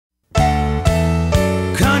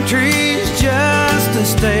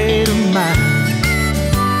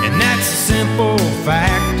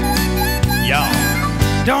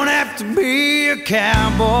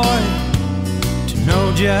cowboy to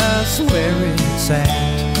know just where it's at.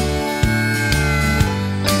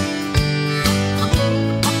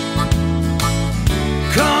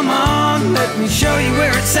 Come on, let me show you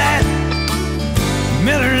where it's at.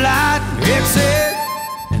 Miller Lite exit,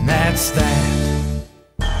 and that's that.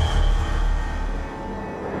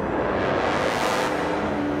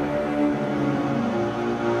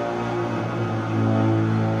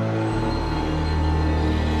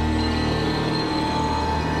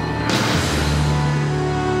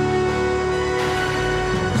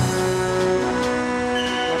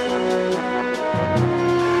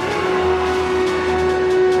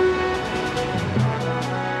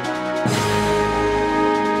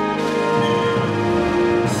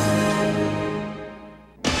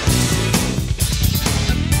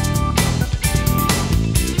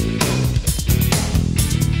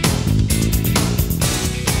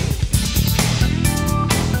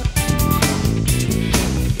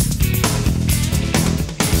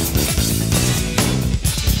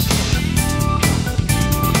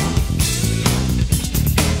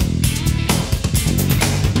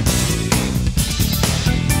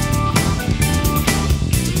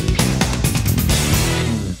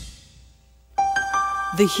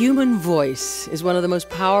 The human voice is one of the most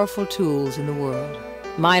powerful tools in the world.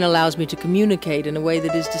 Mine allows me to communicate in a way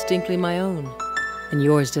that is distinctly my own, and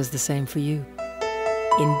yours does the same for you.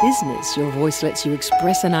 In business, your voice lets you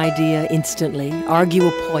express an idea instantly, argue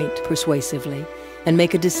a point persuasively, and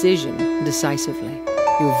make a decision decisively.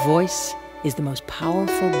 Your voice is the most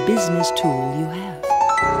powerful business tool you have.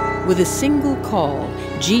 With a single call,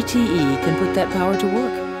 GTE can put that power to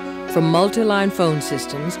work. From multi-line phone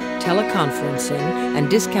systems, teleconferencing, and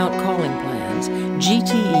discount calling plans,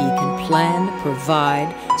 GTE can plan,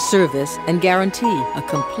 provide, service, and guarantee a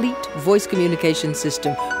complete voice communication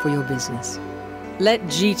system for your business. Let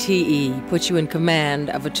GTE put you in command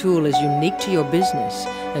of a tool as unique to your business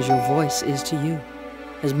as your voice is to you,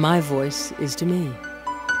 as my voice is to me.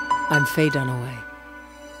 I'm Faye Dunaway.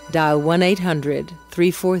 Dial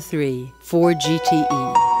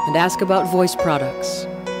 1-800-343-4GTE and ask about voice products.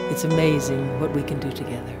 It's amazing what we can do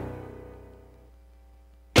together.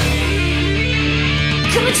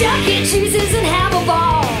 Come and Chuck E. Cheese's and have a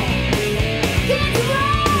ball. Get to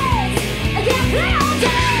rise, get play all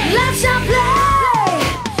day. Let's not play,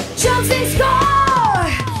 jumps and score.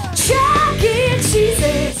 Chuck E.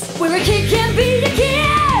 Cheese's, where a kid can beat a kid.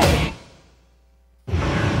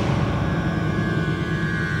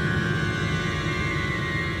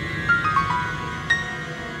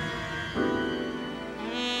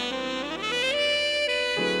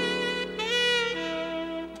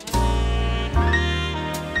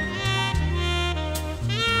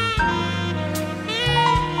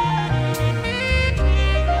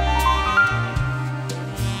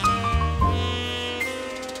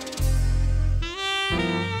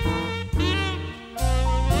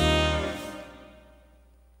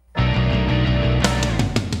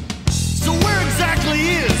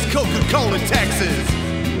 Coca-Cola, Texas.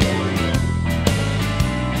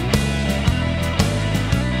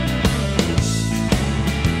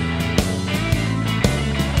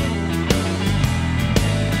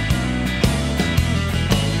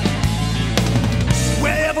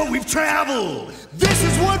 Wherever we've traveled, this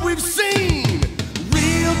is what we've seen.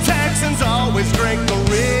 Real Texans always drink the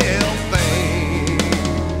real